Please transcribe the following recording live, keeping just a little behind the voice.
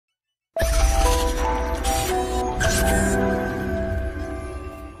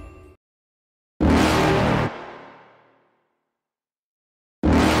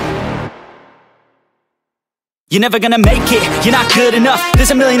You're never gonna make it, you're not good enough.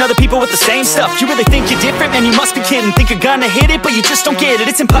 There's a million other people with the same stuff. You really think you're different? Man, you must be kidding. Think you're gonna hit it, but you just don't get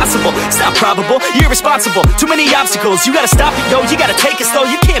it. It's impossible, it's not probable, you're irresponsible. Too many obstacles, you gotta stop it, yo. You gotta take it slow,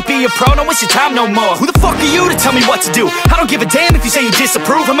 you can't be a pro. Don't waste your time no more. Who the fuck are you to tell me what to do? I don't give a damn if you say you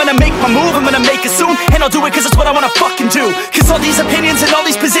disapprove. I'm gonna make my move, I'm gonna make it soon. And I'll do it cause it's what I wanna fucking do. Cause all these opinions and all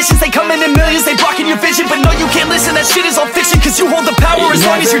these positions, they come in millions, they blocking your vision. But no, you can't listen, that shit is all fiction. Cause you hold the power as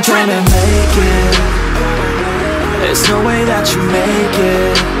long as you're dreaming. There's no way that you make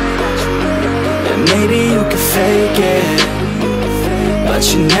it. And maybe you can fake it, but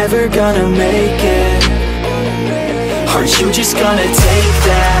you're never gonna make it. Aren't you just gonna take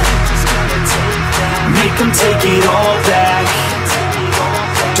that? Make them take it all back.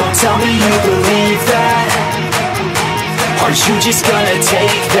 Don't tell me you believe that. Aren't you just gonna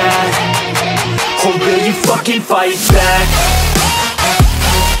take that? Or will you fucking fight back?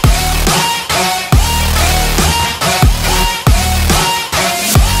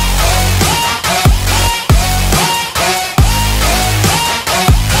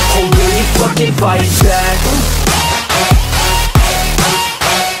 Fucking fight back.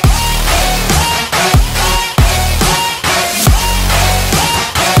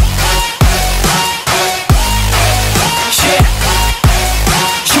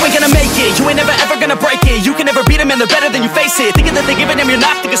 You ain't gonna make it, you ain't never ever gonna break it. You can never beat them and they're better than you face it. Thinking that they give a damn, you're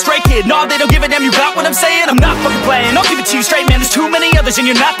not thinking straight, kid. No, they don't give a damn, you got what I'm saying? I'm not fucking playing, I'll give it to you straight, man. There's too many others and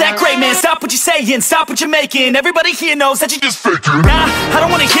you're not that great, man. Stop what you're saying, stop what you're making. Everybody here knows that you just faking. Nah, I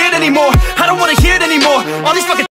don't wanna hear it anymore, I don't wanna hear it anymore. All these fucking